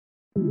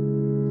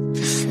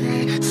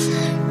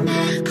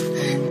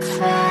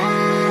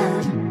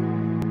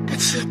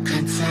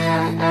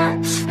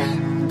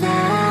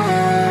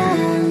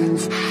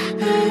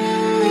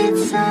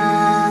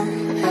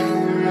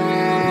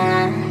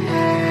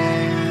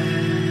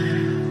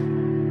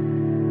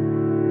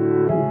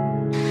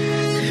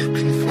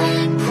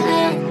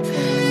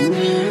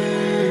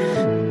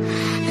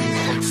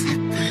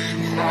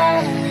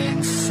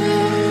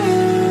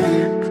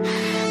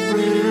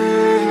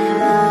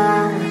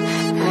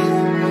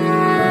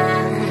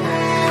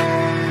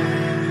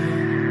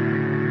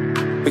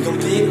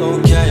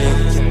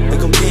okay. We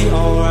gon' be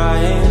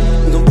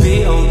alright. We gon'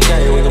 be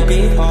okay. We gon'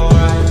 be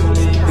alright.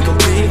 We gon'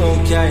 be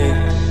okay.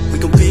 We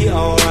gon' be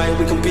alright.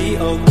 We gon' be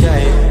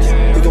okay.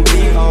 We gon'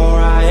 be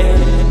alright.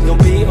 We gon'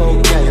 be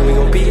okay. We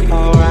gon' be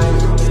alright.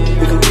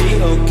 We gon' be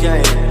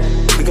okay.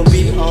 We gon'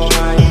 be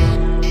alright.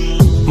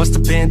 Must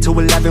have been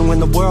 2:11 when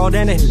the world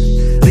ended.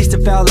 At least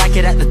it felt like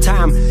it at the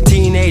time.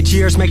 Teenage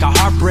years make a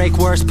heartbreak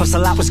worse. Plus a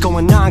lot was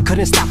going on,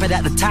 couldn't stop it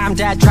at the time.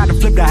 Dad tried to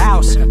flip the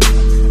house.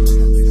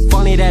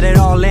 Funny that it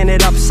all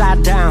ended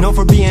upside down. Known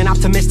for being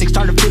optimistic,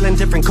 started feeling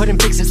different.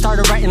 Couldn't fix it,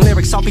 started writing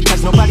lyrics, all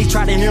because nobody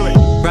tried to hear it.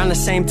 Around the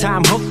same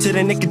time, hooked to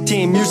the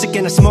nicotine. Music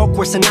and the smoke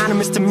were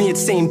synonymous to me, it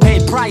seemed.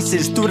 Paid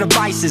prices through the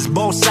vices,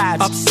 both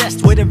sides.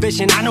 Obsessed with a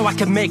vision, I knew I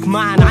could make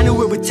mine. I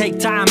knew it would take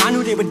time, I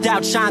knew they would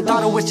outshine.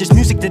 Thought it was just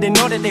music, didn't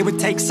know that they would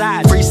take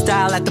sides.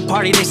 Freestyle at the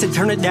party, they said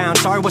turn it down.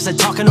 Sorry, was I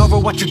talking over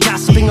what you're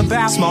gossiping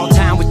about? Small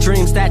town with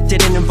dreams that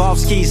didn't involve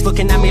skis.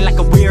 Looking at me like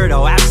a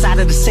weirdo, outside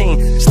of the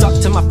scene. Stuck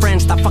to my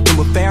friends, stopped fucking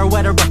with fair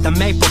weather. But the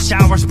maple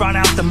showers brought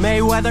out the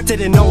Mayweather.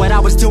 Didn't know what I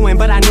was doing,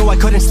 but I knew I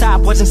couldn't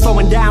stop. Wasn't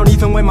slowing down,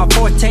 even when my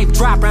fourth tape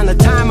dropped. Around the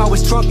time I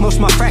was drunk most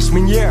of my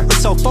freshman year. Was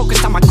so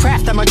focused on my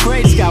craft that my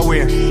grades got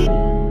weird.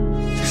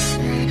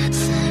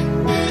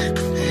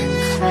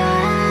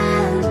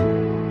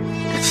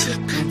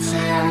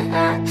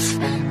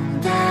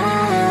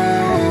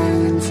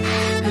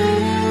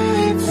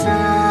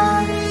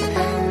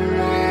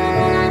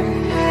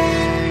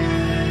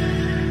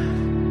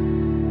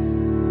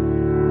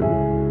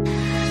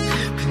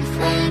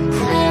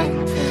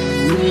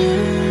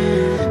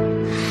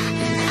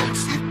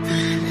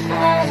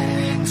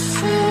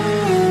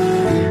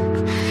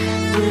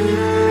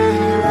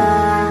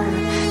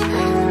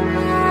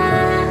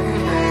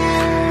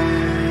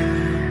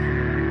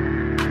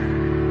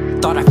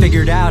 Thought I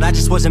figured out, I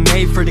just wasn't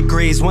made for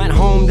degrees. Went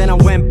home, then I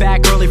went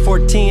back, early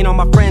 14. All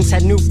my friends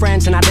had new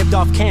friends and I lived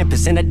off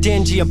campus in a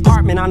dingy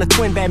apartment on a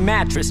twin bed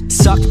mattress.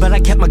 Sucked, but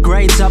I kept my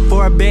grades up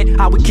for a bit.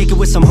 I would kick it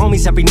with some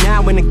homies every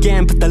now and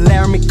again, but the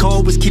Laramie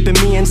cold was keeping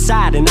me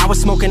inside. And I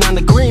was smoking on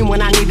the green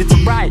when I needed to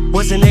write.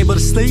 Wasn't able to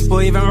sleep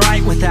or even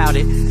write without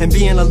it. And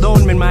being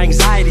alone made my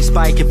anxiety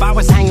spike. If I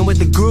was hanging with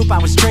the group, I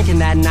was drinking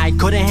that night.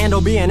 Couldn't handle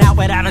being out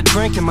without a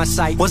drink in my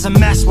sight. Was a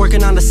mess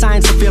working on the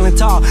science of feeling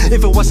tall.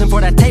 If it wasn't for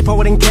that tape, I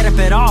wouldn't get it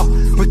at all.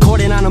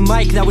 Recording on a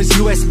mic that was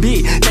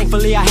USB.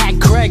 Thankfully I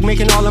had Craig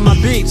making all of my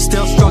beats.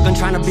 Still struggling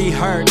trying to be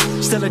heard.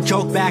 Still a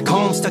joke back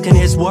home, stuck in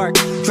his work.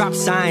 Dropped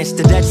science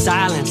to dead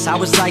silence, I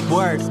was like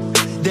word.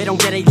 They don't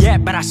get it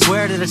yet, but I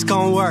swear that it's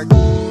gonna work.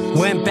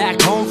 Went back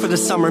home for the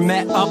summer,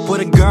 met up with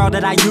a girl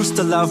that I used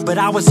to love. But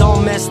I was all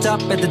messed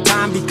up at the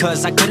time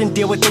because I couldn't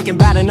deal with thinking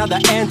about another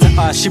end to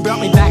us. She brought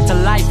me back to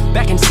life,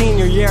 back in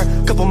senior year.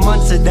 Couple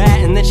months of that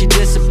and then she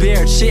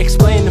disappeared. She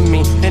explained to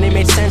me, and it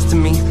made sense to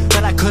me,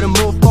 that I couldn't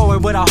move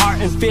forward with a heart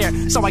in fear.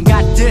 So I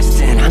got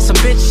distant on some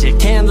bitch shit,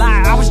 can't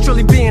lie, I was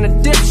truly being a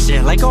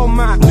dipshit. Like oh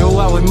my, knew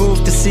I would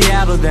move to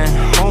Seattle then.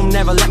 Home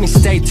never let me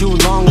stay too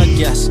long, I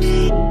guess.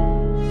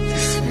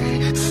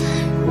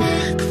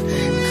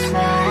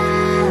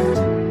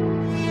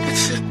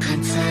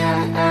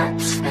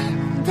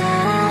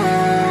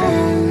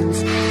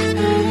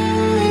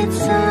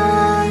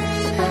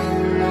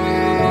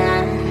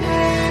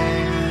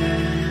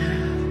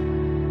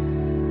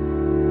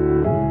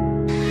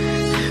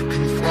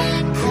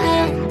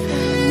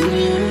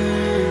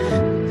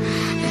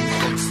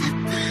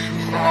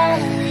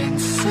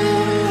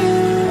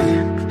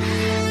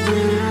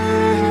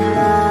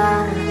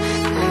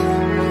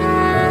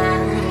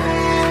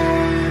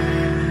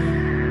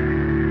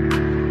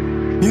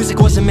 Music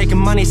wasn't making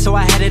money, so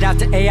I headed out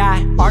to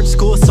AI art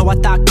school, so I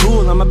thought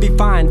cool, I'ma be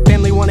fine.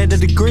 Family wanted a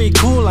degree,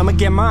 cool, I'ma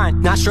get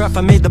mine. Not sure if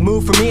I made the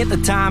move for me at the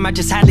time, I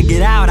just had to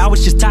get out. I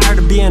was just tired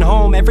of being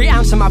home. Every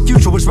ounce of my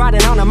future was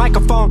riding on a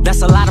microphone.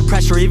 That's a lot of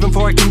pressure, even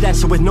for a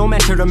condenser with no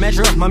mentor to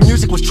measure up. My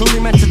music was truly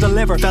meant to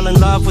deliver. Fell in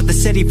love with the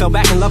city, fell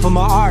back in love with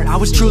my art. I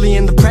was truly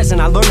in the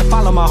present, I learned to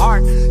follow my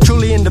heart.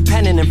 Truly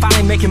independent and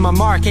finally making my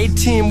mark.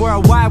 18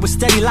 worldwide with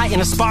steady light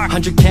and a spark.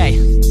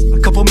 100K, a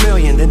couple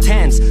million, then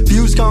tens.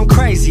 Views gone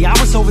crazy, I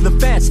was over the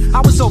fence.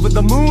 I was over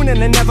the moon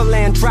and the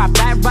Neverland dropped.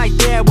 That right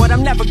there, what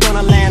I'm never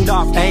gonna land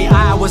off.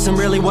 AI wasn't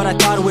really what I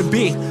thought it would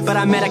be, but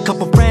I met a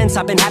couple friends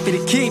I've been happy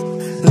to keep.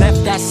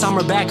 Left that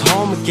summer back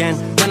home again.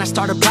 Then I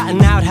started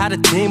plotting out how the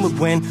team would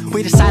win.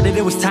 We decided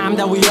it was time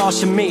that we all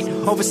should meet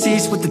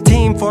overseas with the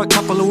team for a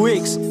couple of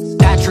weeks.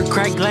 Patrick,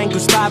 Craig, Glenn,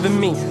 Gustav and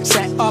me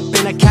set up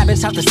in a cabin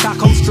south of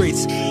Stockholm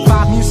streets.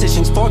 5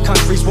 musicians, 4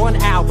 countries, 1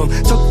 album.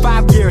 Took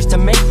 5 years to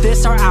make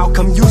this our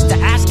outcome. Used to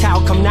ask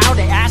how come, now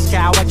they ask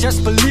how. I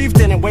just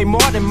believed in it way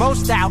more than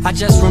most out. I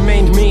just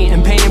remained me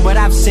and painted what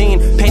I've seen.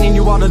 Painting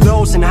you all the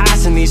lows and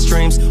highs in these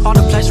dreams. All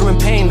the pleasure and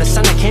pain, the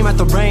sun that came out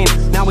the rain.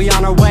 Now we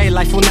on our way,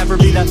 life will never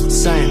be the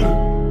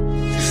same.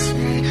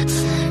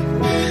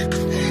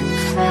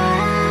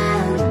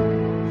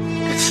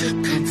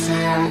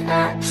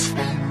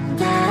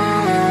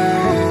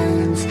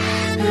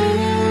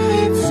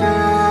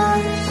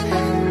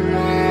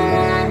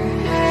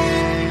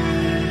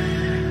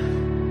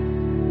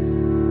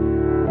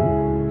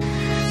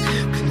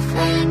 You can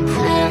find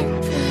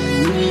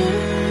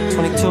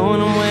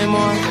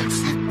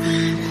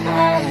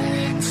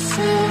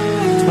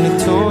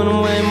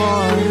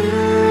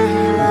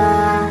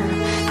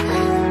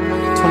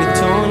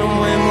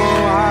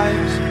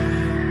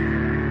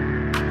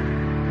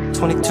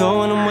 22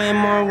 and I'm way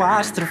more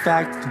wise to the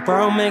fact that the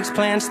world makes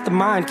plans that the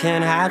mind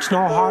can't hatch.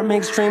 No heart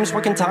makes dreams,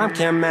 working time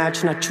can't match.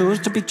 And I choose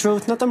to be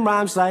truth, nothing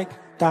rhymes like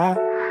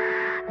that.